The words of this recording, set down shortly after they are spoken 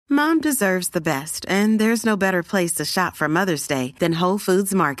Mom deserves the best, and there's no better place to shop for Mother's Day than Whole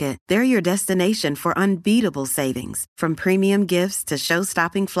Foods Market. They're your destination for unbeatable savings, from premium gifts to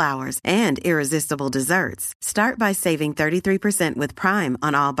show-stopping flowers and irresistible desserts. Start by saving 33% with Prime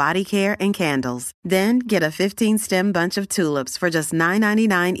on all body care and candles. Then get a 15-stem bunch of tulips for just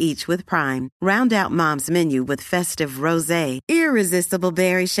 $9.99 each with Prime. Round out Mom's menu with festive rosé, irresistible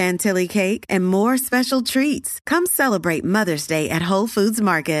berry chantilly cake, and more special treats. Come celebrate Mother's Day at Whole Foods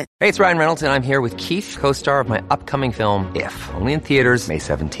Market. Hey, it's Ryan Reynolds, and I'm here with Keith, co-star of my upcoming film, If, only in theaters May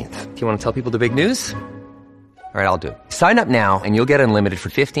 17th. Do you want to tell people the big news? All right, I'll do it. Sign up now and you'll get unlimited for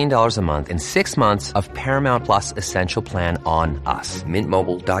 $15 a month and 6 months of Paramount Plus Essential Plan on us.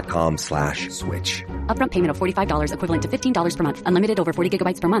 MintMobile.com/switch. Upfront payment of $45 equivalent to $15 per month. Unlimited over 40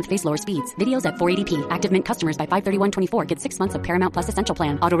 gigabytes per month. Face lower speeds. Videos at 480p. Active Mint customers by 531.24 get 6 months of Paramount Plus Essential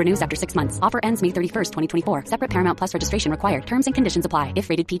Plan. Auto renews after 6 months. Offer ends May 31st, 2024. Separate Paramount Plus registration required. Terms and conditions apply if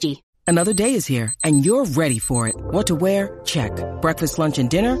rated PG. Another day is here, and you're ready for it. What to wear? Check. Breakfast, lunch, and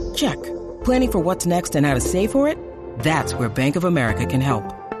dinner? Check. Planning for what's next and how to save for it? That's where Bank of America can help.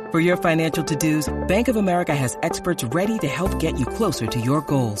 For your financial to-dos, Bank of America has experts ready to help get you closer to your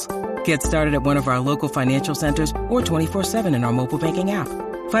goals. Get started at one of our local financial centers or 24/7 in our mobile banking app.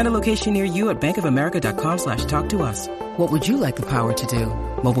 Find a location near you at bankofamerica.com/talktous. What would you like the power to do?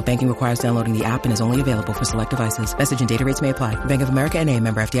 Mobile banking requires downloading the app and is only available for select devices. Message and data rates may apply. Bank of America N.A.,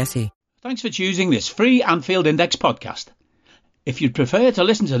 member FDIC. Thanks for choosing this free Anfield Index podcast. If you'd prefer to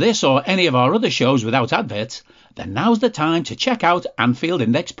listen to this or any of our other shows without adverts, then now's the time to check out Anfield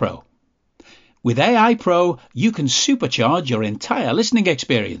Index Pro. With AI Pro, you can supercharge your entire listening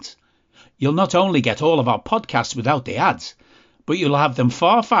experience. You'll not only get all of our podcasts without the ads, but you'll have them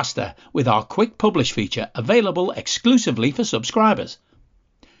far faster with our Quick Publish feature available exclusively for subscribers.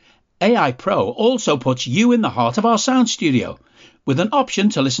 AI Pro also puts you in the heart of our sound studio, with an option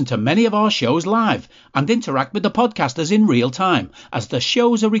to listen to many of our shows live and interact with the podcasters in real time as the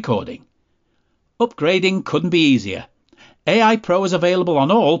shows are recording. Upgrading couldn't be easier. AI Pro is available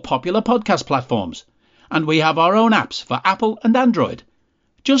on all popular podcast platforms, and we have our own apps for Apple and Android.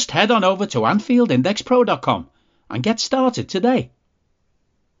 Just head on over to AnfieldIndexPro.com and get started today.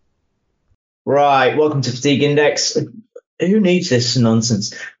 Right, welcome to Fatigue Index. Who needs this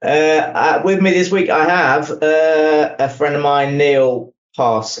nonsense? With me this week, I have a friend of mine, Neil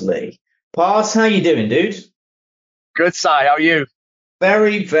Parsley. Pars, how you doing, dude? Good, Si. How are you?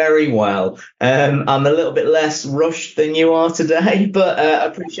 Very, very well. I'm a little bit less rushed than you are today, but I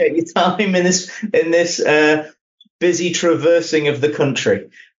appreciate your time in this busy traversing of the country.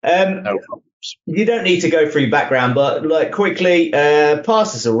 No problems. You don't need to go through your background, but like quickly,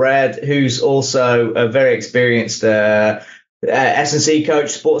 Pars is a Red who's also a very experienced S&C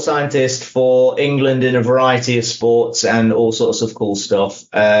coach, sports scientist for England in a variety of sports and all sorts of cool stuff.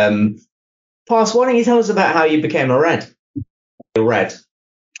 Pars, why don't you tell us about how you became a Red? A Red.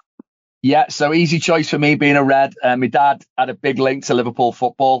 Yeah, so easy choice for me being a Red. My dad had a big link to Liverpool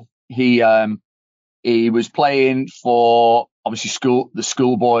football. He was playing for obviously the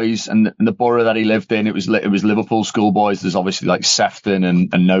schoolboys and the borough that he lived in. It was Liverpool schoolboys. There's obviously like Sefton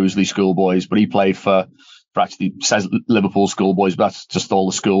and Knowsley schoolboys, but he played for actually says Liverpool schoolboys, but that's just all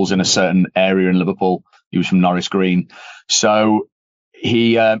the schools in a certain area in Liverpool. He was from Norris Green, so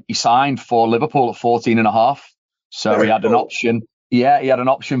he signed for Liverpool at 14 and a half. So he had an option. Yeah, he had an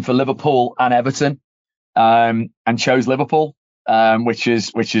option for Liverpool and Everton, and chose Liverpool, which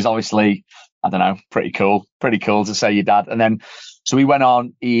is obviously, I don't know, pretty cool to say your dad. And then, so he went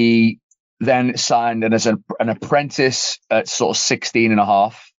on, he then signed as an apprentice at sort of 16 and a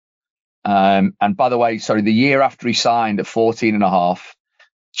half. And by the way, sorry, the year after he signed at 14 and a half,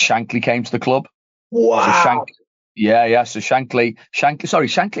 Shankly came to the club. Wow. So Shankly,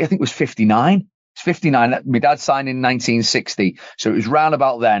 I think was 59. It's 59. My dad signed in 1960. So it was round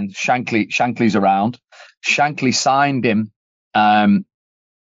about then. Shankly's around. Shankly signed him. Well,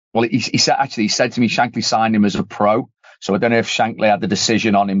 he said to me, Shankly signed him as a pro. So I don't know if Shankly had the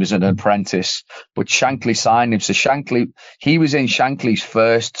decision on him as an apprentice, but Shankly signed him. So he was in Shankly's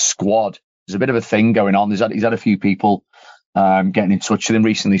first squad. There's a bit of a thing going on. He's had a few people getting in touch with him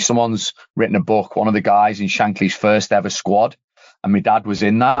recently. Someone's written a book, one of the guys in Shankly's first ever squad, and my dad was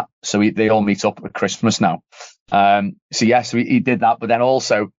in that. So they all meet up at Christmas now. So he did that, but then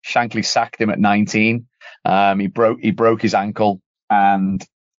also Shankly sacked him at 19. He broke his ankle, and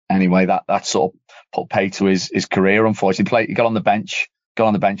anyway, that sort of put pay to his career. Unfortunately, he got on the bench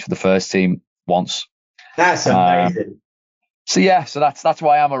for the first team once. That's amazing. So that's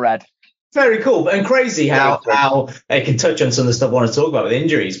why I'm a Red. Very cool, and crazy how I can touch on some of the stuff I want to talk about with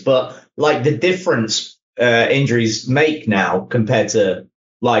injuries, but like the difference injuries make now compared to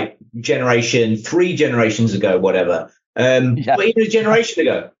like generation 3 generations ago, whatever. But even a generation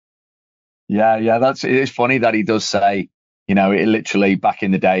ago. Yeah, it's funny that he does say, it literally back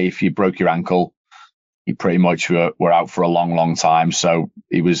in the day, if you broke your ankle, you pretty much were out for a long, long time. So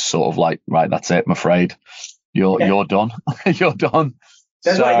he was sort of like, right, that's it, I'm afraid. You're done. You're done.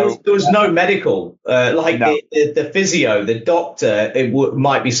 That's right. There was no medical, the physio, the doctor.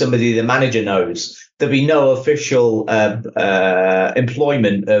 Might be somebody the manager knows. There'd be no official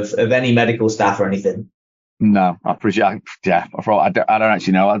employment of any medical staff or anything. No, I presume. Yeah, I don't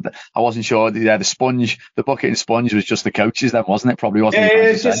actually know. I wasn't sure. The bucket and sponge was just the coaches then, wasn't it? Probably wasn't.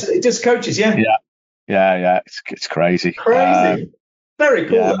 Yeah, just coaches. Yeah. Yeah. It's crazy. Crazy. Very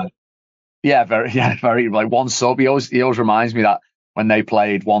cool. Very like one sub. He always reminds me that when they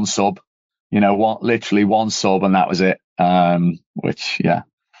played one sub, literally one sub, and that was it. Which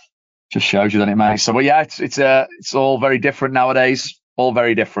just shows you that it makes. So, but yeah, it's all very different nowadays. All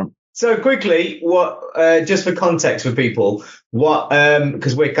very different. So quickly, what just for context for people,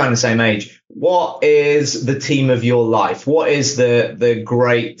 because we're kind of the same age, what is the team of your life? What is the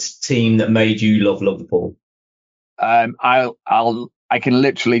great team that made you love Liverpool? I can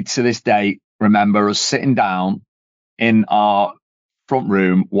literally to this day remember us sitting down in our front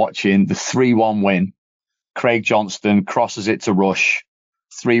room watching the 3-1 win. Craig Johnston crosses it to Rush,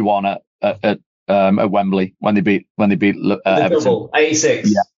 3-1 at Wembley when they beat Everton.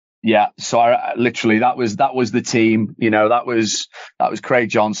 86. Yeah. So I literally that was the team. That was Craig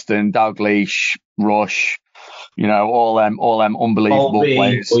Johnston, Dalglish, Rush. All them unbelievable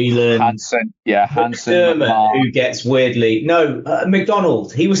players. Hansen, McDermott, who gets weirdly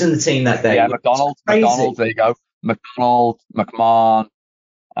McDonald. He was in the team that day. Yeah, McDonald. There you go. McDonald, McMahon,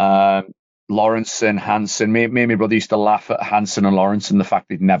 Lawrenson, Hansen. Me and my brother used to laugh at Hansen and Lawrenson and the fact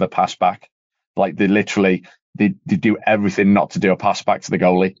they'd never pass back. Like they literally. They do everything not to do a pass back to the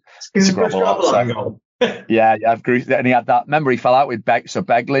goalie. Yeah, I've agreed. And he had that. Remember, he fell out with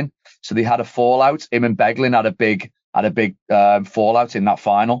Beglin, so they had a fallout. Him and Beglin had a big fallout in that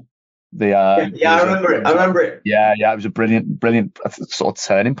final. I remember it. Yeah, it was a brilliant sort of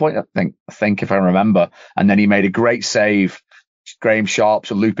turning point. I think if I remember. And then he made a great save. Graham Sharp's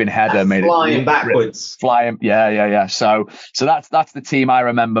a looping header, made flying backwards. Flying, yeah. So that's the team I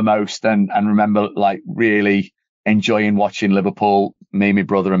remember most, and remember like really enjoying watching Liverpool. Me, my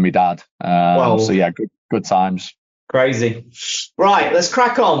brother, and my dad. So yeah, good times. Crazy. Right, let's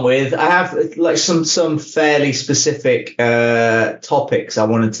crack on with. I have like some fairly specific topics I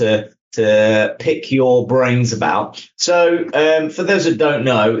wanted to pick your brains about. So for those that don't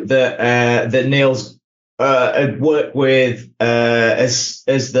know, that Neil's worked with as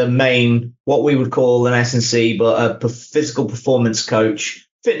the main, what we would call an S&C, but a physical performance coach,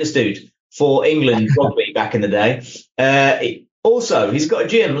 fitness dude for England rugby back in the day. Also, he's got a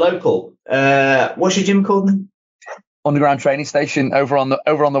gym local. What's your gym called then? Underground Training Station over on the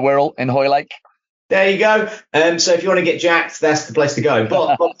Wirral in Hoylake. There you go. So if you want to get jacked, that's the place to go.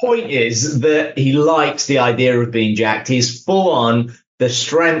 But my point is that he likes the idea of being jacked. He's full on the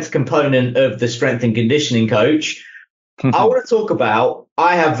strength component of the strength and conditioning coach. I want to talk about,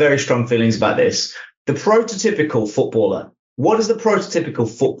 I have very strong feelings about this, the prototypical footballer. What does the prototypical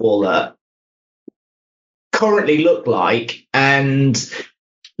footballer currently look like? And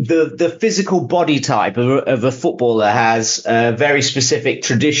the physical body type of a footballer has very specific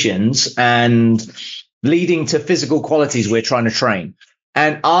traditions and leading to physical qualities we're trying to train.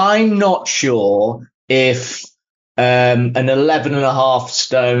 And I'm not sure if an 11.5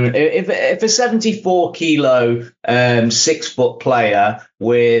 stone, if a 74 kilo, 6 foot player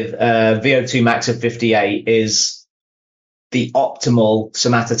with VO2 max of 58 is the optimal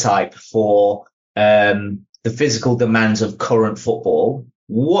somatotype for the physical demands of current football.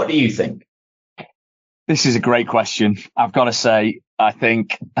 What do you think? This is a great question. I've got to say, I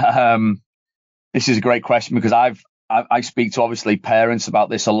think this is a great question because I speak to obviously parents about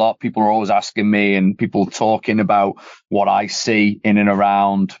this a lot. People are always asking me and people talking about what I see in and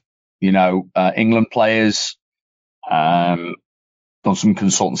around, England players. Done some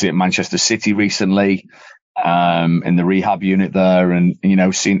consultancy at Manchester City recently, in the rehab unit there, and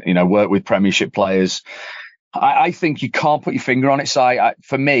work with Premiership players. I think you can't put your finger on it. So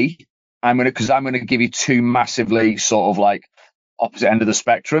for me, I'm going to give you two massively sort of like opposite end of the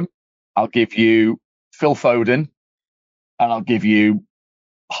spectrum. I'll give you Phil Foden and I'll give you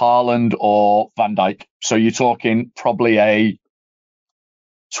Haaland or Van Dijk. So you're talking probably a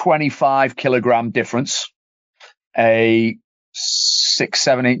 25 kilogram difference, a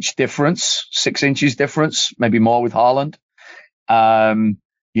 6-7 inch difference, 6 inches difference, maybe more with Haaland. The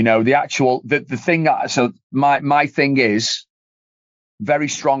thing. So my thing is very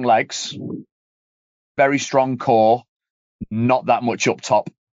strong legs, very strong core, not that much up top.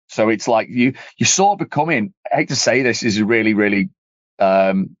 So it's like you sort of becoming, I hate to say this, is a really, really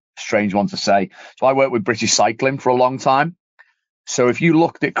strange one to say. So I worked with British Cycling for a long time. So if you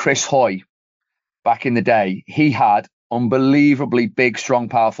looked at Chris Hoy back in the day, he had unbelievably big, strong,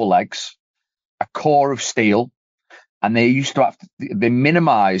 powerful legs, a core of steel, and they used to they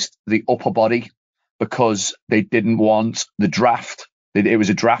minimized the upper body because they didn't want the draft. It was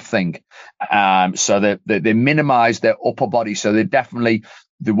a draft thing. So they minimized their upper body. So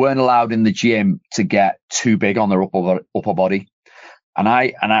they weren't allowed in the gym to get too big on their upper body. And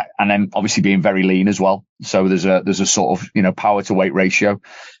then obviously being very lean as well. So there's a sort of, power to weight ratio.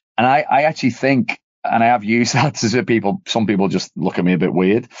 And I actually think, and I have used that to people, some people just look at me a bit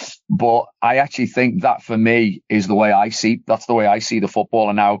weird, but I actually think that for me is the way that's the way I see the football.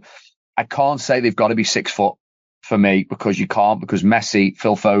 And now I can't say they've got to be 6 foot for me, because you can't, because Messi,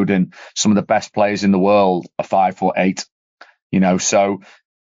 Phil Foden, some of the best players in the world are 5'8", so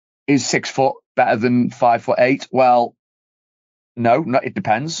is 6 foot better than 5'8"? Well, no, it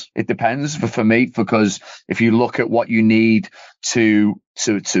depends. It depends for me, because if you look at what you need to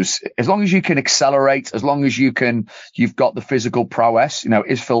as long as you can accelerate, as long as you've got the physical prowess,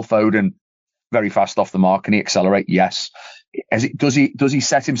 is Phil Foden very fast off the mark? Can he accelerate? Yes. Does he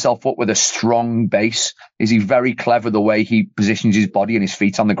set himself up with a strong base? Is he very clever the way he positions his body and his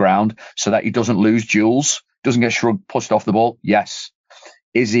feet on the ground so that he doesn't lose duels, doesn't get shrugged, pushed off the ball? Yes.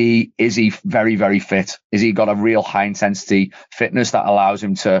 Is he very, very fit? Is he got a real high intensity fitness that allows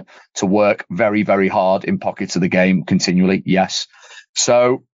him to work very, very hard in pockets of the game continually? Yes.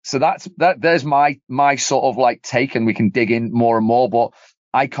 So there's my sort of like take, and we can dig in more and more, but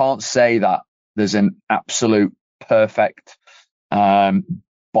I can't say that there's an absolute perfect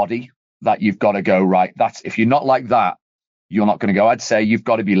body that you've got to go right. If you're not like that, you're not going to go. I'd say you've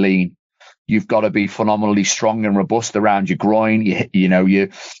got to be lean. You've got to be phenomenally strong and robust around your groin, your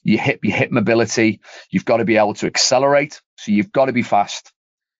hip mobility. You've got to be able to accelerate. So you've got to be fast.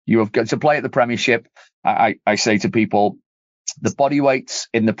 You have got to play at the Premiership. I say to people, the body weights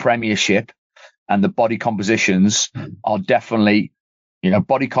in the Premiership and the body compositions are definitely,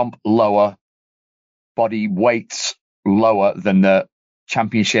 body comp lower, body weights lower than the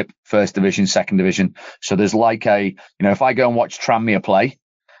Championship, First Division, Second Division. So there's like if I go and watch Tranmere play,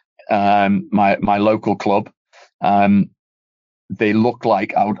 my local club, they look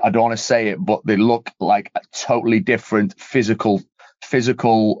like, I don't want to say it, but they look like a totally different physical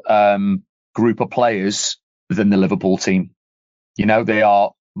group of players than the Liverpool team. They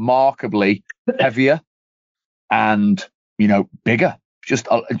are markedly heavier and, bigger,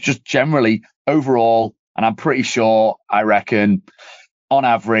 just generally overall. And I'm pretty sure, I reckon on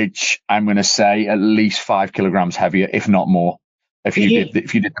average, I'm going to say at least 5 kilograms heavier, if not more. If you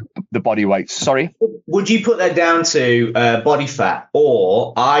did the body weights, sorry. Would you put that down to body fat?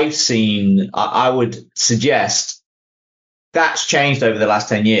 Or I would suggest that's changed over the last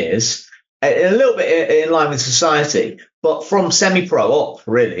 10 years, a little bit in line with society, but from semi-pro up,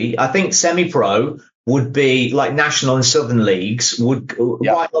 really. I think semi-pro would be like national and southern leagues,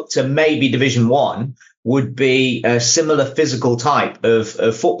 right up to maybe Division 1, would be a similar physical type of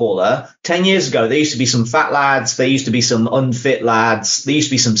footballer. 10 years ago, there used to be some fat lads. There used to be some unfit lads. There used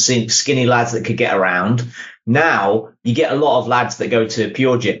to be some skinny lads that could get around. Now you get a lot of lads that go to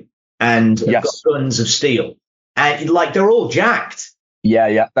Pure Gym and have got guns of steel, and they're all jacked.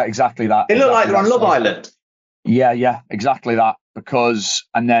 Yeah, exactly that. They look like they're on Love Island. Yeah, exactly that. Because,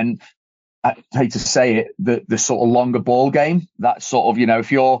 and then I hate to say it, the sort of longer ball game, that sort of,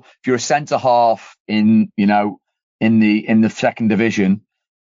 if you're a centre half in the Second Division,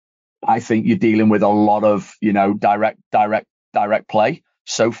 I think you're dealing with a lot of, direct play.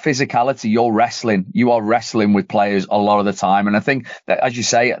 So physicality, you are wrestling with players a lot of the time. And I think that, as you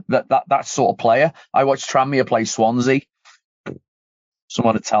say, that sort of player, I watched Tranmere play Swansea.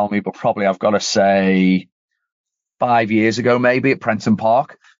 Someone to tell me, but probably I've got to say 5 years ago, maybe, at Prenton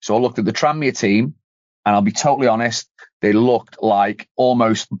Park. So I looked at the Tranmere team, and I'll be totally honest, they looked like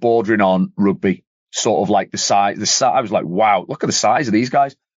almost bordering on rugby, sort of like the size. I was like, wow, look at the size of these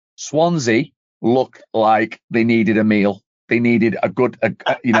guys. Swansea looked like they needed a meal. They needed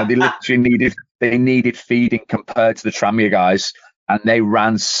they literally needed feeding compared to the Tranmere guys, and they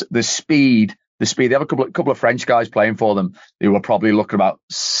ran the speed. They have a couple of French guys playing for them. They were probably looking about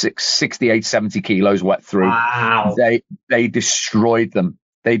 68, 70 kilos wet through. Wow. They destroyed them.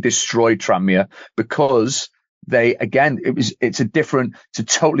 They destroyed Tranmere because it's a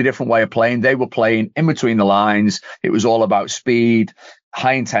totally different way of playing. They were playing in between the lines. It was all about speed,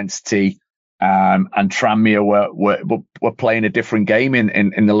 high intensity, and Tranmere were playing a different game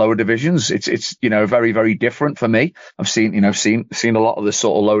in the lower divisions. It's very, very different for me. I've seen a lot of the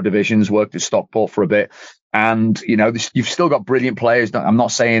sort of lower divisions, worked at Stockport for a bit, and you've still got brilliant players. I'm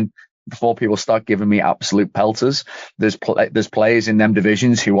not saying before people start giving me absolute pelters, there's players in them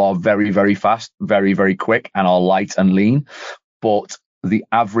divisions who are very, very fast, very, very quick, and are light and lean, but the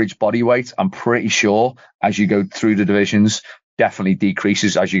average body weight, I'm pretty sure, as you go through the divisions, definitely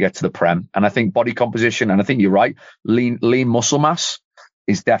decreases as you get to the Prem. And I think body composition, and I think you're right, lean muscle mass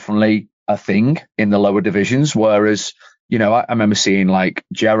is definitely a thing in the lower divisions. Whereas, I remember seeing like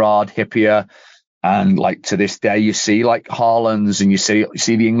Gerrard, Hippier, and like to this day, you see like Haalands, and you see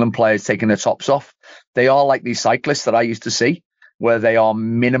the England players taking their tops off. They are like these cyclists that I used to see, where they are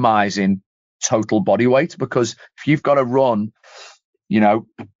minimizing total body weight, because if you've got to run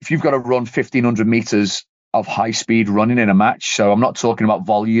 1,500 meters of high speed running in a match. So I'm not talking about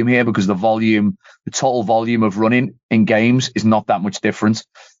volume here, because the total volume of running in games is not that much different,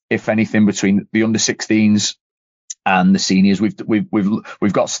 if anything, between the under 16s and the seniors. We've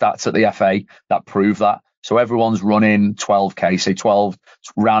got stats at the FA that prove that. So everyone's running 12k, say 12,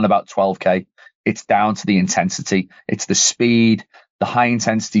 round about 12k. It's down to the intensity. It's the speed, the high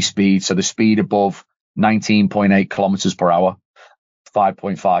intensity speed. So the speed above 19.8 kilometers per hour.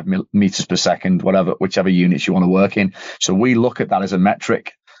 5.5 meters per second, whichever units you want to work in. So we look at that as a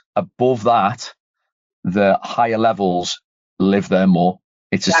metric. Above that, the higher levels live there more.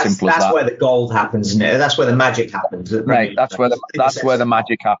 It's as simple as that. That's where the gold happens, isn't it? That's where the magic happens. Right. That's where the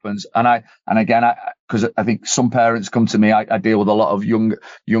magic happens. And because I think some parents come to me, I deal with a lot of younger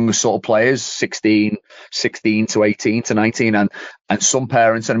sort of players, 16 to 18 to 19, and some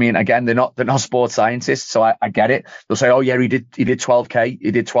parents, and I mean, again, they're not sports scientists, so I get it. They'll say, oh yeah, he did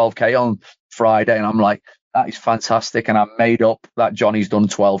 12k on Friday, and I'm like, that is fantastic, and I'm made up that Johnny's done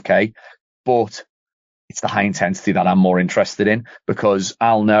 12k, but it's the high intensity that I'm more interested in, because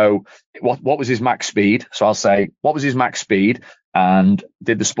I'll know what was his max speed. So I'll say, what was his max speed? And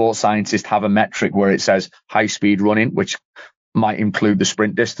did the sports scientist have a metric where it says high speed running, which might include the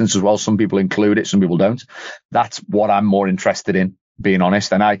sprint distance as well? Some people include it, some people don't. That's what I'm more interested in, being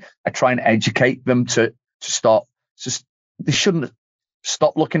honest. And I try and educate them to stop. They shouldn't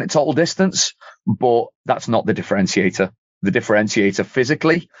stop looking at total distance, but that's not the differentiator. The differentiator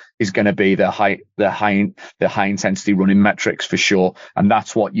physically is going to be the high intensity running metrics for sure, and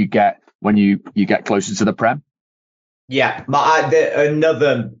that's what you get when you get closer to the Prem. Yeah,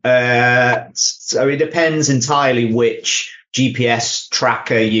 so it depends entirely which GPS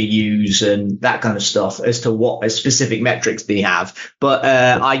tracker you use and that kind of stuff as to what specific metrics they have. But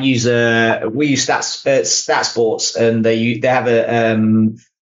we use Stat Sports, and they have a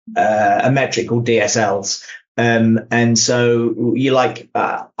metric called DSLs. And so you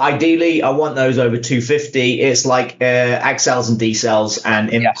ideally I want those over 250. It's like accels and decels and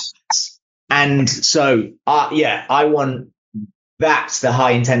impacts. Yes. And so I want, that's the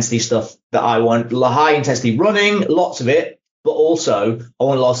high intensity stuff that I want. High intensity running, lots of it, but also I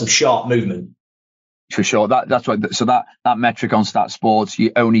want lots of sharp movement. For sure. That's right. So that metric on Stat Sports,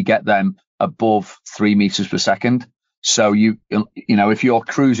 you only get them above 3 meters per second. So if you're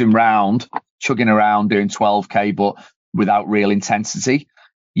cruising around, chugging around doing 12k, but without real intensity,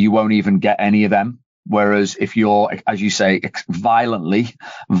 you won't even get any of them. Whereas if you're, as you say, violently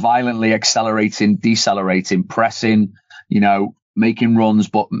accelerating, decelerating, pressing, making runs,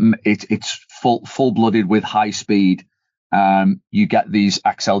 but it's full blooded with high speed, you get these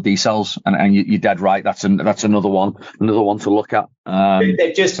accel decels, and you're dead right. That's another one to look at.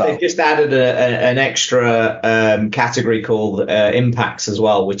 They've just added an extra category called impacts as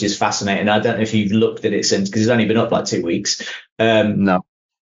well, which is fascinating. I don't know if you've looked at it since, because it's only been up like 2 weeks. No.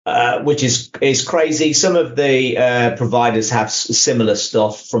 Which is crazy. Some of the providers have similar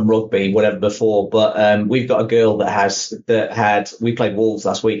stuff from rugby, whatever before, but we've got a girl we played Wolves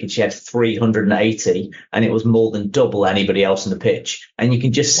last week, and she had 380, and it was more than double anybody else on the pitch. And you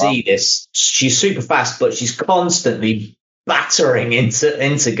can just see this. She's super fast, but she's constantly battering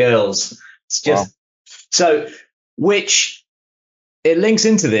into girls. It's just so, which it links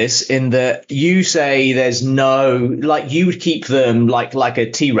into this in that you say there's no, like, you would keep them like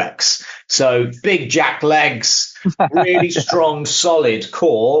a T-Rex. So big jack legs, really strong, solid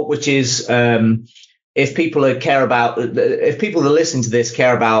core, which is, if people that listen to this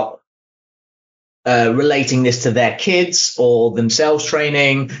care about relating this to their kids or themselves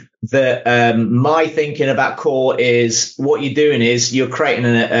training, that my thinking about core is what you're doing is you're creating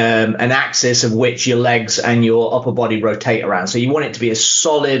an axis of which your legs and your upper body rotate around. So you want it to be as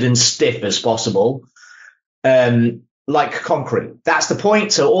solid and stiff as possible. like concrete. That's the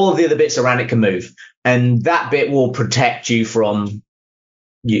point. So all of the other bits around it can move, and that bit will protect you from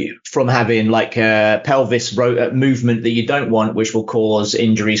having like a pelvis movement that you don't want, which will cause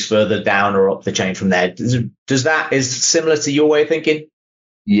injuries further down or up the chain from there. Does that is similar to your way of thinking?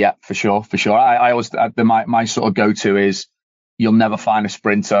 Yeah, for sure. I always my sort of go-to is you'll never find a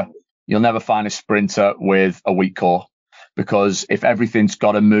sprinter with a weak core, because if everything's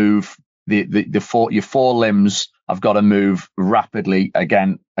got to move, your four limbs have got to move rapidly,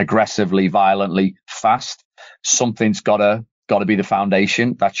 again, aggressively, violently, fast. Something's got to be the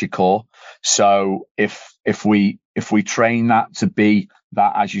foundation. That's your core. So if we train that to be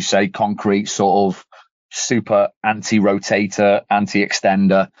that, as you say, concrete sort of super anti-rotator,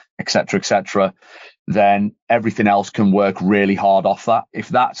 anti-extender, etc., then everything else can work really hard off that. If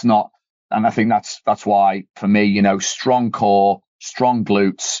that's not, and I think that's why for me, strong core, strong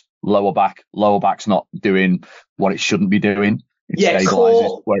glutes, lower back's not doing what it shouldn't be doing.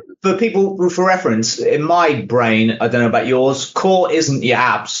 Core, for people, for reference, in my brain, I don't know about yours, core isn't your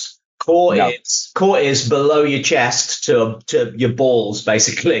abs. Core is below your chest to your balls,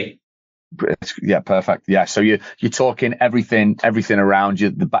 basically. Yeah, perfect. Yeah, so you're talking everything around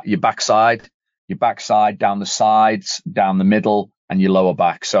you, your backside, down the sides, down the middle, and your lower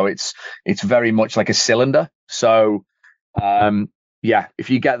back. So it's very much like a cylinder. So if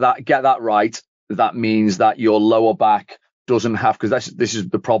you get that right, that means that your lower back doesn't have, because this is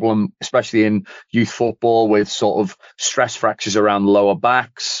the problem, especially in youth football, with sort of stress fractures around lower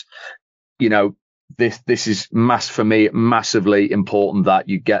backs. This is for me massively important that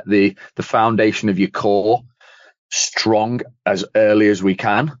you get the foundation of your core strong as early as we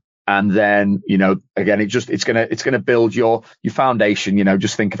can, and then again it's gonna build your foundation.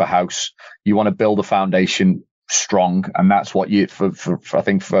 Just think of a house. You want to build a foundation strong, and that's what I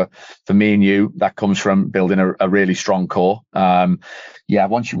think for me and you, that comes from building a really strong core.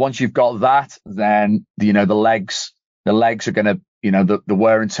 Once you've got that, then the legs are gonna, the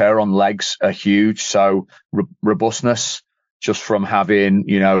wear and tear on legs are huge. So robustness, just from having,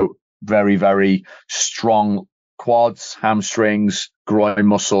 very, very strong quads, hamstrings, groin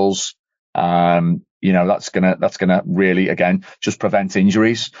muscles, that's gonna really, again, just prevent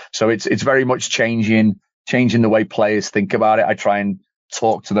injuries. So it's very much changing the way players think about it. I try and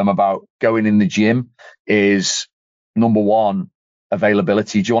talk to them about going in the gym is, number one,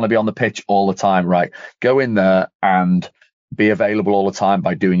 availability. Do you want to be on the pitch all the time? Right. Go in there and be available all the time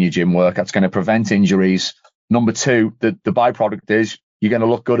by doing your gym work. That's going to prevent injuries. Number two, the byproduct is you're going to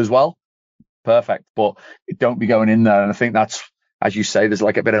look good as well. Perfect. But don't be going in there. And I think that's, as you say, there's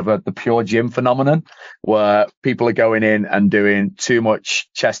like a bit of the pure gym phenomenon where people are going in and doing too much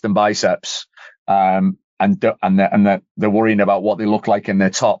chest and biceps, and they're worrying about what they look like in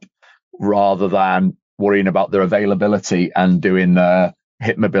their top, rather than worrying about their availability and doing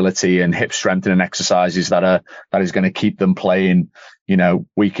hip mobility and hip strengthening exercises that is going to keep them playing,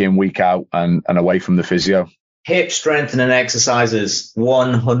 week in, week out, and away from the physio. Hip strengthening exercises,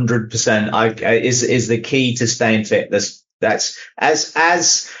 100% is the key to staying fit. That's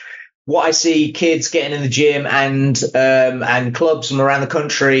as what I see kids getting in the gym and clubs from around the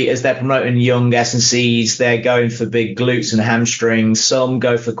country as they're promoting young S&Cs. They're going for big glutes and hamstrings. Some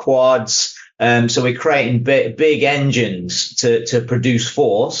go for quads. So we're creating big engines to produce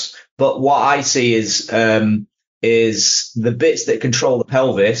force. But what I see is the bits that control the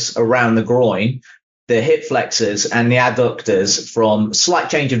pelvis around the groin, the hip flexors and the adductors, from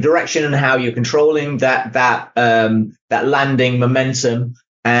slight change of direction and how you're controlling that landing momentum,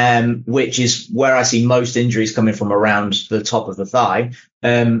 which is where I see most injuries coming from, around the top of the thigh.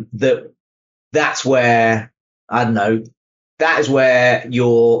 That's where, I don't know, that is where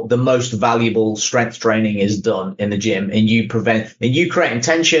the most valuable strength training is done in the gym, and you creating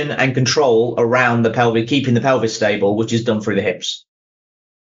tension and control around the pelvic, keeping the pelvis stable, which is done through the hips.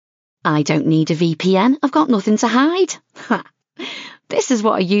 I don't need a VPN. I've got nothing to hide. This is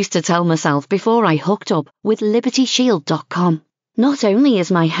what I used to tell myself before I hooked up with LibertyShield.com. Not only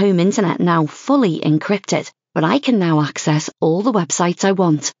is my home internet now fully encrypted, but I can now access all the websites I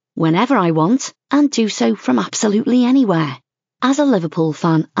want, whenever I want, and do so from absolutely anywhere. As a Liverpool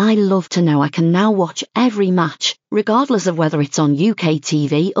fan, I love to know I can now watch every match, regardless of whether it's on UK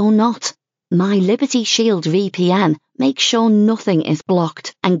TV or not. My Liberty Shield VPN makes sure nothing is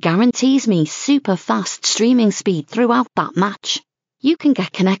blocked and guarantees me super fast streaming speed throughout that match. You can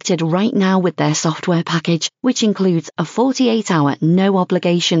get connected right now with their software package, which includes a 48-hour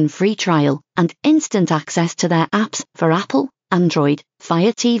no-obligation free trial and instant access to their apps for Apple, Android,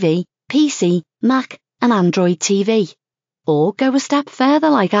 Fire TV, PC, Mac and Android TV. Or go a step further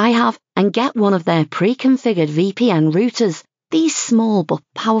like I have and get one of their pre-configured VPN routers. These small but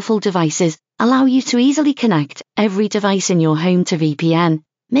powerful devices allow you to easily connect every device in your home to VPN,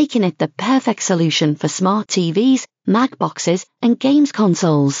 making it the perfect solution for smart TVs, Mac boxes, and games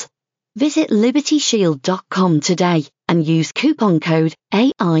consoles. Visit libertyshield.com today and use coupon code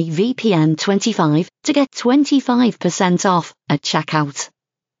AIVPN25 to get 25% off at checkout.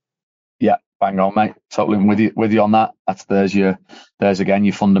 Yeah, bang on, mate. Totally with you on that. There's again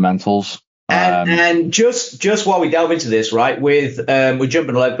your fundamentals. And just while we delve into this, right, we're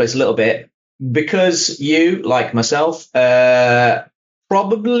jumping all over the place a little bit, because you, like myself,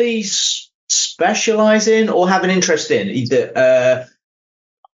 probably specialize in or have an interest in either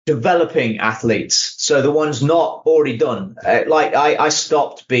developing athletes. So the ones not already done. Like I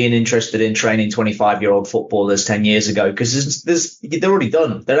stopped being interested in training 25-year-old footballers 10 years ago because they're already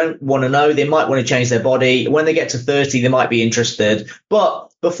done. They don't want to know. They might want to change their body. When they get to 30, they might be interested. But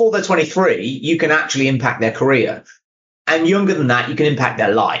before they're 23, you can actually impact their career. And younger than that, you can impact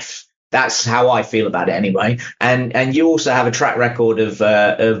their life. That's how I feel about it anyway. And you also have a track record of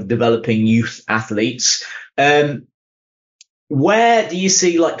developing youth athletes. Where do you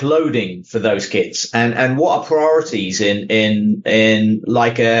see like loading for those kids, and what are priorities in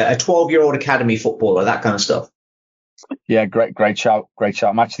like a 12-year-old academy footballer, that kind of stuff? Yeah, great shout.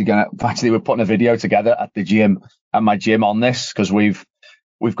 I'm we're putting a video together at my gym on this, because we've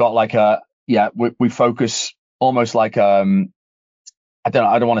got like we focus almost like I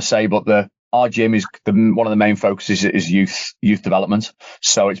don't want to say, but our gym is one of the main focuses is youth development.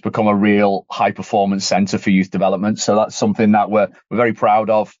 So it's become a real high performance center for youth development. So that's something that we're very proud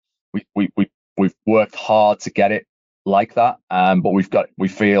of. We've worked hard to get it like that. But we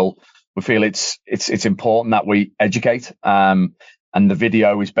feel it's important that we educate. And the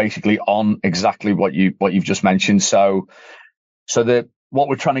video is basically on exactly what you've just mentioned. So what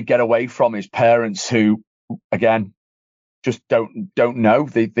we're trying to get away from is parents who, again, just don't know.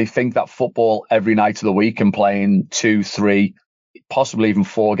 They think that football every night of the week and playing 2, 3, possibly even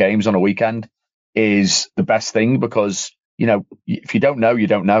 4 games on a weekend is the best thing, because, if you don't know, you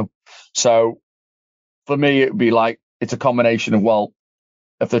don't know. So for me, it would be like, it's a combination of, well,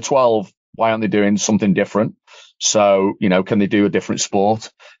 if they're 12, why aren't they doing something different? So, can they do a different sport?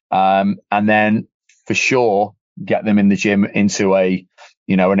 And then for sure, get them in the gym into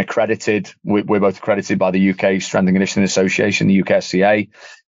an accredited, we're both accredited by the UK Strength and Conditioning Association, the UKSCA,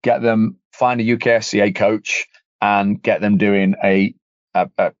 find a UKSCA coach and get them doing a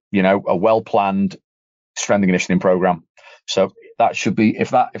well-planned strength and conditioning program. So that should be,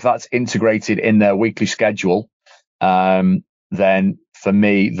 if that's integrated in their weekly schedule, then for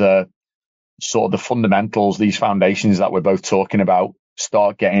me, the sort of the fundamentals, these foundations that we're both talking about,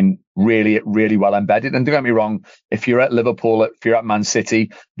 start getting really, really well embedded. And don't get me wrong, if you're at Liverpool, if you're at Man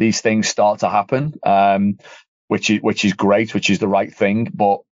City, these things start to happen, which is great, which is the right thing.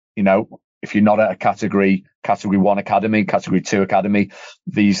 But, if you're not at a category 1 academy, category 2 academy,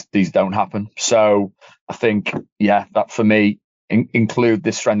 these don't happen. So I think, that for me, include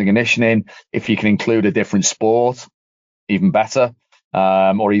this strength and conditioning. If you can include a different sport, even better.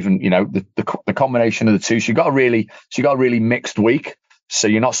 Or even, the combination of the two. So you got a really mixed week. So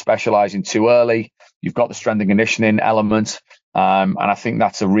you're not specializing too early. You've got the strength and conditioning element. And I think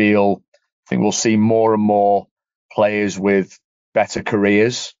that's I think we'll see more and more players with better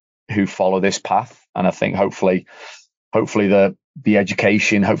careers who follow this path. And I think hopefully the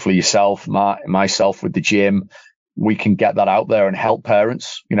education, hopefully yourself, myself with the gym, we can get that out there and help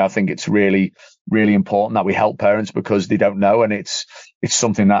parents. I think it's really, really important that we help parents, because they don't know. And it's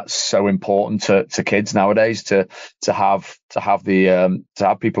something that's so important to kids nowadays to have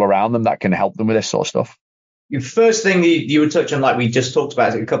people around them that can help them with this sort of stuff. The first thing you would touch on, like we just talked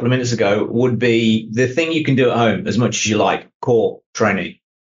about a couple of minutes ago, would be the thing you can do at home as much as you like, core training.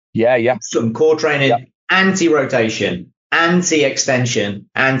 Yeah. Some core training, anti-rotation, anti-extension,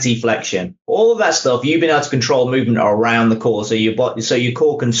 anti-flexion, all of that stuff. You've been able to control movement around the core, so your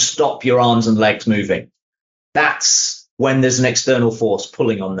core can stop your arms and legs moving. That's when there's an external force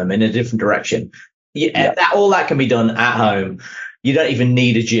pulling on them in a different direction. All that can be done at home. You don't even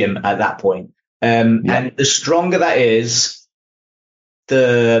need a gym at that point. And the stronger that is,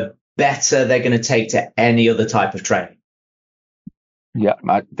 the better they're going to take to any other type of training. Yeah,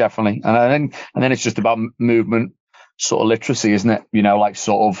 definitely. And then it's just about movement sort of literacy, isn't it? I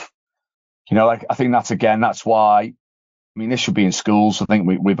think that's why, this should be in schools. I think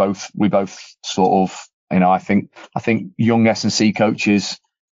we both sort of, I think young S&C coaches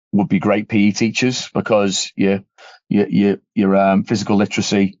would be great PE teachers, because your physical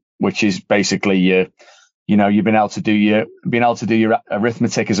literacy, which is basically you've been able to do your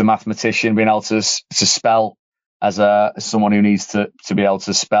arithmetic as a mathematician, being able to spell as someone who needs to be able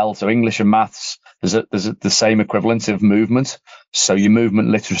to spell. So English and maths, there's the same equivalent of movement. So your movement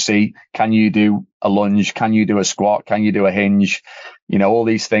literacy, can you do a lunge? Can you do a squat? Can you do a hinge? All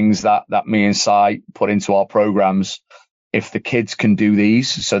these things that me and Si put into our programs. If the kids can do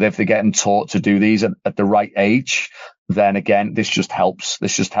these, so if they're getting taught to do these at the right age, then again, this just helps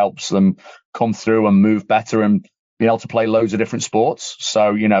them come through and move better and be able to play loads of different sports.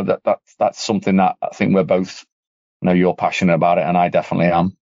 So, that's something that I think we're both, you're passionate about it, and I definitely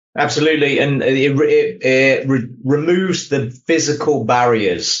am. Absolutely. And it removes the physical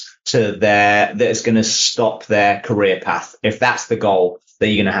barriers to that's going to stop their career path, if that's the goal that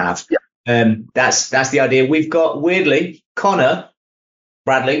you're going to have. Yeah. That's the idea. We've got, weirdly, Connor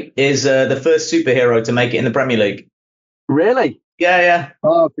Bradley is the first superhero to make it in the Premier League. Really? Yeah.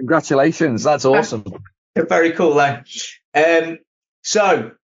 Oh, congratulations. That's awesome. Very cool, though.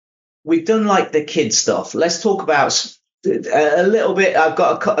 So we've done like the kid stuff. Let's talk about a little bit. I've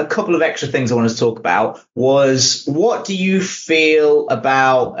got a couple of extra things I want to talk about. What do you feel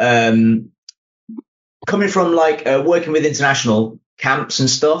about coming from working with international camps and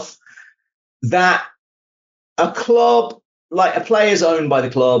stuff, that a club, like a player's owned by the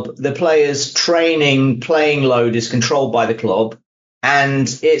club, the player's playing load is controlled by the club, and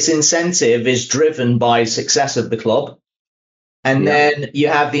its incentive is driven by success of the club. And then you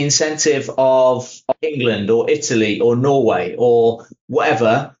have the incentive of England or Italy or Norway or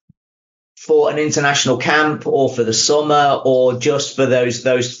whatever for an international camp, or for the summer, or just for those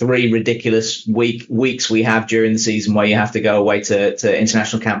 3 ridiculous weeks we have during the season where you have to go away to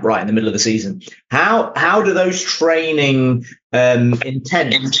international camp right in the middle of the season. How do those training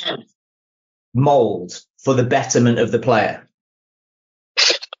intent mold for the betterment of the player?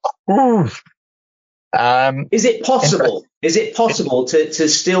 Is it possible? Is it possible to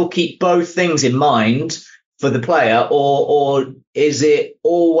still keep both things in mind for the player, or is it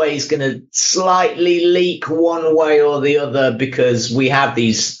always going to slightly leak one way or the other because we have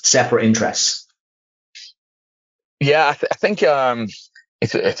these separate interests? Yeah, I think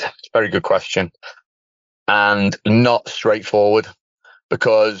it's a very good question, and not straightforward,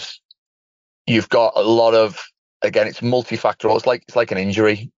 because you've got a lot of, again, it's multifactorial. It's like an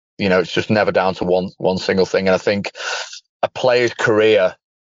injury. It's just never down to one single thing. And I think a player's career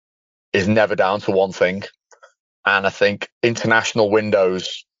is never down to one thing. And I think international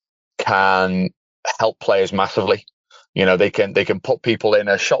windows can help players massively. They can put people in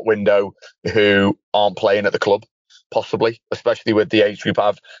a shot window who aren't playing at the club, possibly, especially with the age group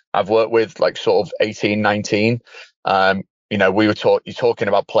I've worked with, like sort of 18, 19. You're talking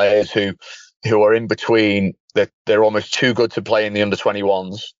about players who are in between, that they're almost too good to play in the under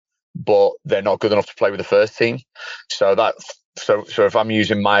 21s, but they're not good enough to play with the first team. So if I'm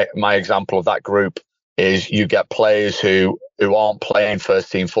using my example of that group, is you get players who aren't playing first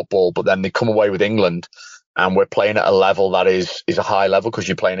team football, but then they come away with England, and we're playing at a level that is a high level, because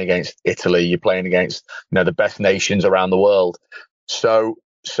you're playing against Italy, you're playing against the best nations around the world. So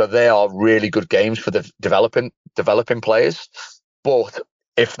they are really good games for the developing players. But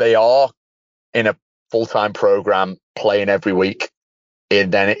if they are in a full-time program playing every week,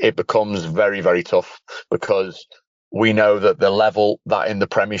 then it becomes very, very tough, because we know that the level that in the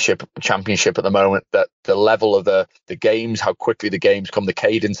Premiership, Championship at the moment, that the level of the games, how quickly the games come, the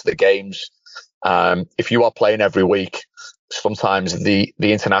cadence of the games. If you are playing every week, sometimes the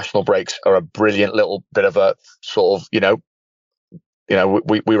international breaks are a brilliant little bit of a sort of,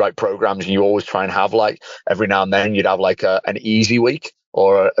 we write programs, and you always try and have, like, every now and then you'd have like an easy week,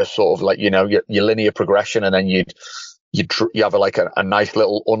 or a sort of like, your linear progression, and then you have a nice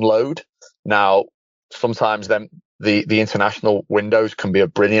little unload. Now, sometimes then the international windows can be a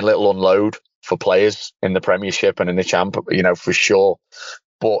brilliant little unload for players in the Premiership and in the Champ, for sure.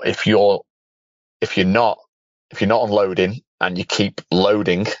 But if you're not unloading and you keep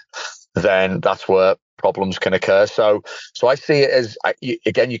loading, then that's where problems can occur. So I see it as,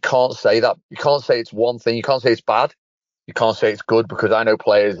 again, you can't say that. You can't say it's one thing. You can't say it's bad. You can't say it's good, because I know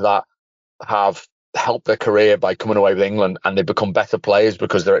players that have helped their career by coming away with England, and they become better players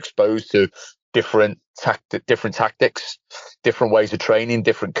because they're exposed to different tactics, different ways of training,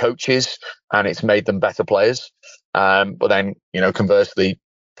 different coaches, and it's made them better players. But then, conversely,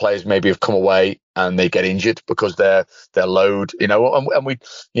 players maybe have come away and they get injured because their load, and we,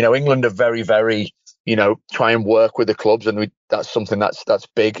 England are very, very, try and work with the clubs, and that's something that's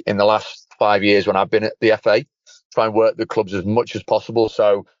big in the last 5 years when I've been at the FA. Try and work the clubs as much as possible,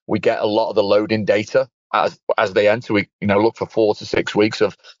 so we get a lot of the loading data as they enter. We look for 4 to 6 weeks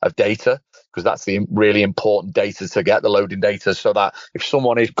of data because that's the really important data to get, the loading data, so that if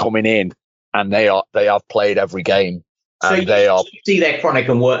someone is coming in and they have played every game, so you see their chronic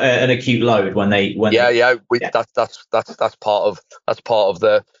and an acute load when they that's part of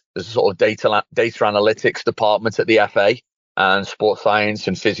the sort of data analytics department at the FA and sports science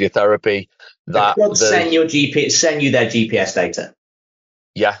and physiotherapy. That send you their GPS data.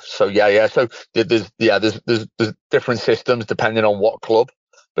 Yeah. So there's different systems depending on what club,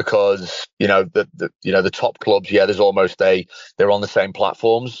 because the top clubs, there's almost they're on the same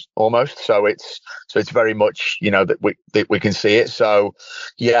platforms almost. So it's very much that we can see it. So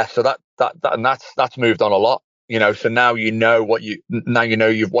so that's moved on a lot. So now what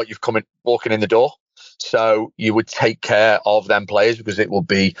you've come in walking in the door. So you would take care of them players, because it will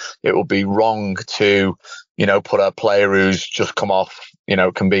be wrong to put a player who's just come off,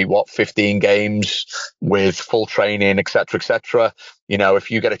 can be 15 games with full training, etc.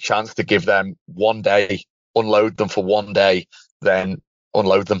 If you get a chance to give them 1 day, unload them for 1 day, then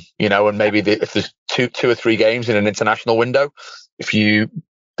unload them, and maybe if there's two or three games in an international window, if they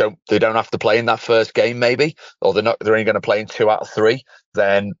don't have to play in that first game, maybe, or they're only going to play in 2 out of 3,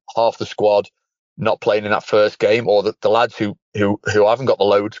 then half the squad not playing in that first game, or the lads who haven't got the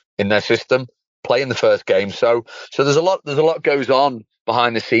load in their system play in the first game. So there's a lot goes on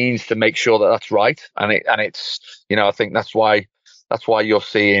behind the scenes to make sure that that's right, and it's I think that's why you're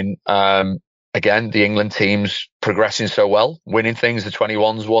seeing again the England teams progressing so well, winning things. The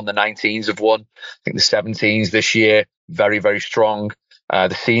 21s won, the 19s have won. I think the 17s this year very, very strong.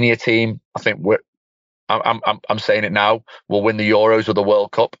 The senior team, I think I'm saying it now, will win the Euros or the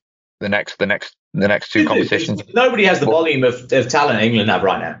World Cup. The next two competitions. Nobody has the volume of talent England have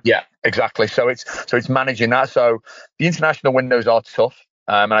right now. Yeah, exactly. So it's managing that. So the international windows are tough,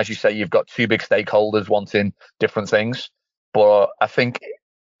 and as you say, you've got two big stakeholders wanting different things. But I think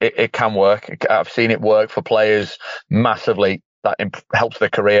it can work. I've seen it work for players massively. That helps their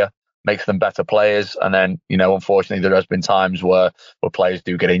career, makes them better players. And then unfortunately, there has been times where players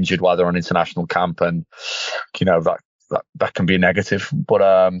do get injured while they're on international camp, and that can be negative, but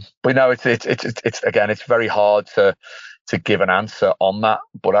no, it's again, it's very hard to give an answer on that.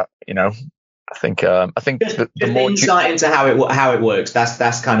 But I think the more insight into how it works.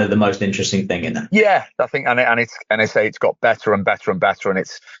 That's kind of the most interesting thing in that. Yeah, I think, and I say it's got better and better and better, and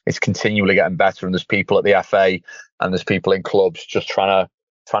it's continually getting better. And there's people at the FA and there's people in clubs just trying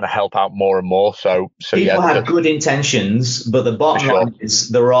to help out more and more. So people have good intentions, but the bottom line is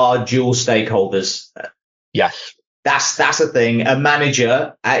there are dual stakeholders. Yes. That's a thing. A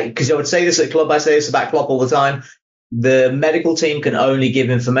manager, because I would say this at club, I say this about Klopp all the time. The medical team can only give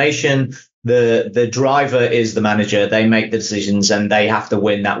information. The driver is the manager. They make the decisions and they have to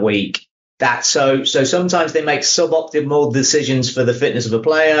win that week. So sometimes they make suboptimal decisions for the fitness of a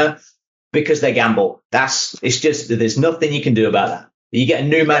player because they gamble. It's just, there's nothing you can do about that. You get a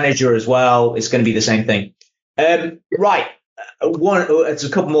new manager as well, it's going to be the same thing. Right. It's a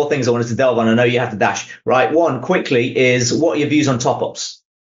couple more things I wanted to delve on. I know you have to dash. Right. One, quickly, is what are your views on top-ups?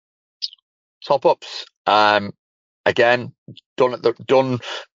 Top-ups, again, done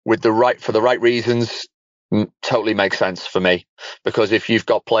with for the right reasons, totally makes sense for me. Because if you've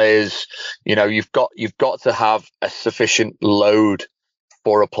got players, you've got to have a sufficient load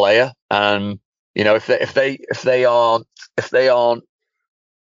for a player. And if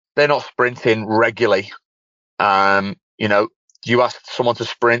they're not sprinting regularly, you ask someone to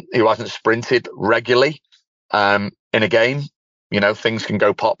sprint who hasn't sprinted regularly in a game, things can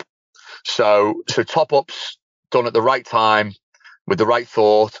go pop. So top-ups done at the right time, with the right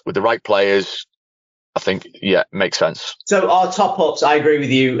thought, with the right players, I think, makes sense. So our top-ups, I agree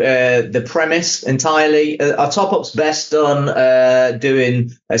with you, the premise entirely. Are top-ups best done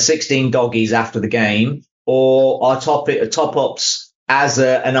doing 16 doggies after the game, or are top-ups as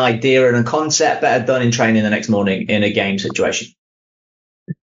an idea and a concept better done in training the next morning in a game situation?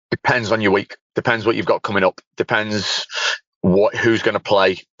 Depends on your week. Depends what you've got coming up. Depends who's going to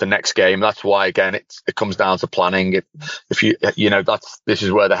play the next game. That's why, again, it comes down to planning. This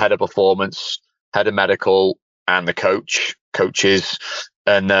is where the head of performance, head of medical, and the coaches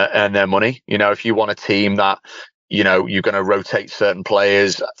earn their money. If you want a team that you're going to rotate certain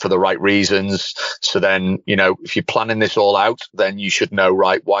players for the right reasons. So then, if you're planning this all out, then you should know,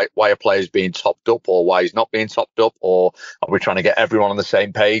 right, why a player's being topped up, or why he's not being topped up, or are we trying to get everyone on the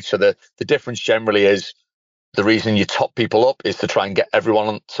same page? So the difference generally is the reason you top people up is to try and get everyone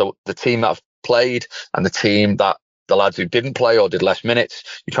on. So the team that have played and the team that the lads who didn't play or did less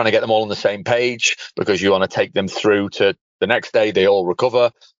minutes, you're trying to get them all on the same page because you want to take them through to the next day. They all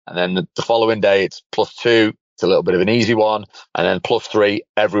recover. And then the following day, it's +2. It's a little bit of an easy one. And then +3,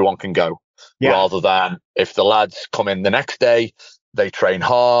 everyone can go. rather than if the lads come in the next day, they train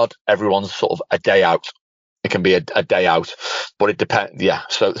hard, everyone's sort of a day out. It can be a day out, but it depends. Yeah.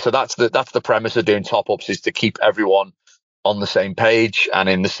 So that's the premise of doing top-ups, is to keep everyone on the same page and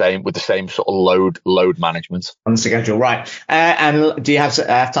with the same sort of load management on the schedule, right? And do you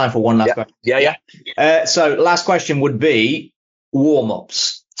have time for one last question? Yeah. So last question would be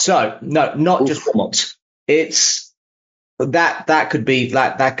warm-ups. So no, not just warm-ups. It's that could be a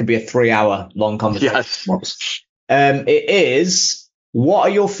 3-hour long conversation. Yes. It is. What are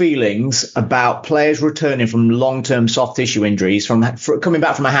your feelings about players returning from long-term soft tissue injuries, from coming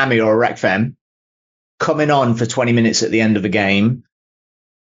back from a hammy or a rec fem, coming on for 20 minutes at the end of a game,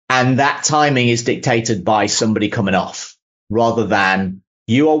 and that timing is dictated by somebody coming off, rather than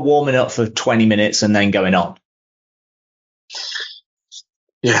you are warming up for 20 minutes and then going on?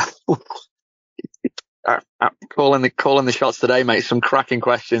 Yeah. Calling the shots today, mate. Some cracking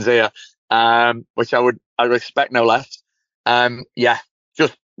questions here, which I expect no less.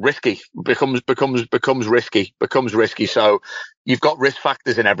 Just risky becomes risky. So you've got risk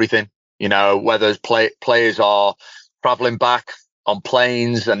factors in everything, whether players are traveling back on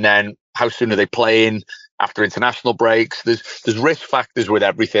planes, and then how soon are they playing after international breaks. There's risk factors with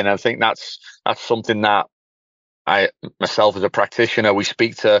everything. I think that's something that I myself as a practitioner, we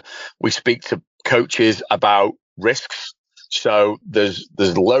speak to coaches about risks. So there's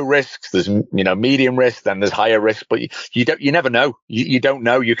low risks, there's medium risk, then there's higher risk, but you never know. You don't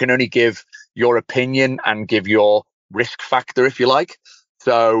know. You can only give your opinion and give your risk factor, if you like.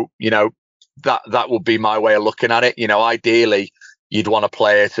 So that would be my way of looking at it. Ideally, you'd want a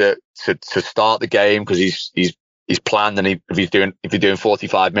player to start the game because he's planned, and if you're doing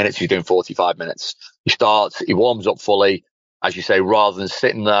 45 minutes, he's doing 45 minutes. He starts, he warms up fully, as you say, rather than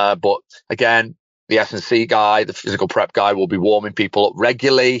sitting there. But again, the S&C guy, the physical prep guy, will be warming people up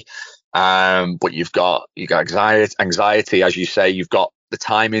regularly. But you've got anxiety, as you say. You've got the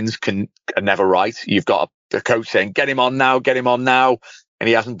timings are never right. You've got a coach saying, get him on now, and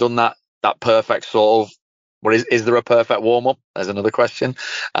he hasn't done that perfect sort of. What is there a perfect warm up? There's another question.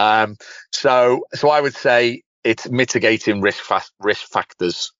 So I would say it's mitigating risk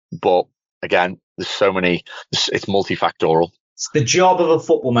factors, but again, there's so many. It's multifactorial. The job of a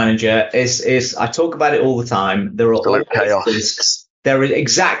football manager is I talk about it all the time. There are always chaos. Risks. There is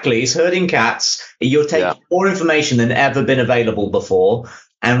exactly. It's herding cats. You're taking more information than ever been available before,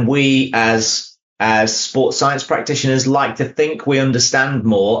 and we as sports science practitioners like to think we understand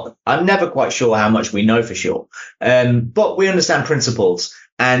more. I'm never quite sure how much we know for sure, but we understand principles,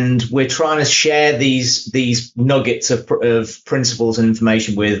 and we're trying to share these nuggets of principles and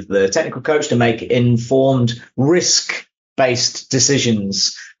information with the technical coach to make informed risk-based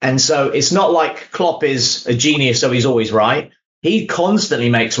decisions. And so it's not like Klopp is a genius, so he's always right. He constantly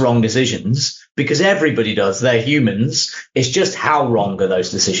makes wrong decisions because everybody does. They're humans. It's just how wrong are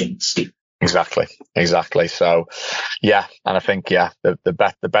those decisions? Exactly. So, and I think,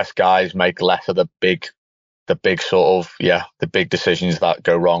 the best guys make less of the big sort of, the big decisions that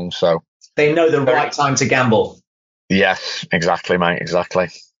go wrong. So they know the right time to gamble. Yes, exactly, mate. Exactly.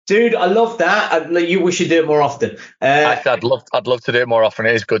 Dude, I love that. We should do it more often. I'd love to do it more often.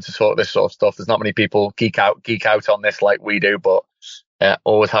 It is good to talk this sort of stuff. There's not many people geek out on this like we do, but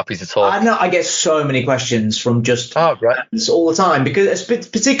always happy to talk. I know I get so many questions from just great. All the time, because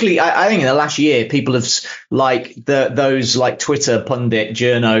particularly I think in the last year, people have those like Twitter pundit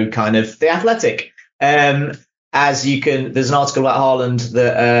journo kind of The Athletic. As you can, there's an article about Haaland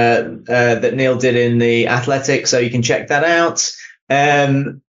that Neil did in The Athletic, so you can check that out.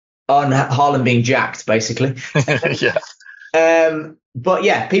 On Haaland being jacked, basically. But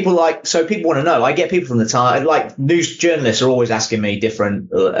people want to know. I get people from the time, like news journalists are always asking me different,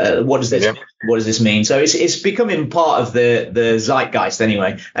 what does this mean? So it's becoming part of the zeitgeist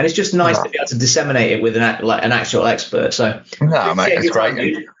anyway. And it's just nice to be able to disseminate it with an actual expert. So no, mate, it's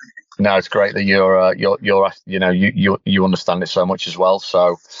great. No, it's great that you understand it so much as well.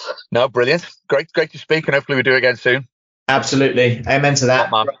 So no, brilliant. Great to speak, and hopefully we do it again soon. Absolutely. Amen to that.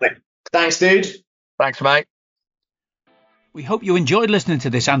 Thanks, dude. Thanks, mate. We hope you enjoyed listening to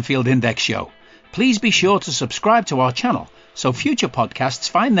this Anfield Index show. Please be sure to subscribe to our channel so future podcasts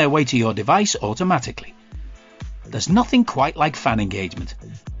find their way to your device automatically. There's nothing quite like fan engagement,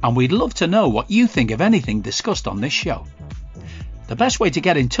 and we'd love to know what you think of anything discussed on this show. The best way to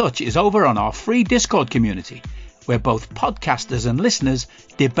get in touch is over on our free Discord community, where both podcasters and listeners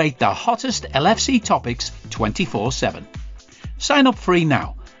debate the hottest LFC topics 24/7. Sign up free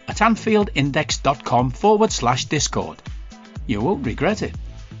now at AnfieldIndex.com/Discord. You won't regret it.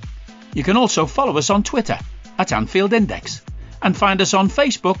 You can also follow us on Twitter at Anfield Index, and find us on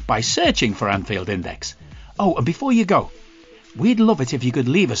Facebook by searching for Anfield Index. Oh, and before you go, we'd love it if you could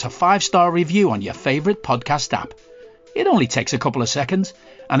leave us a 5-star review on your favourite podcast app. It only takes a couple of seconds,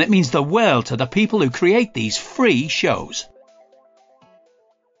 and it means the world to the people who create these free shows.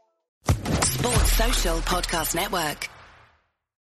 Sports Social Podcast Network.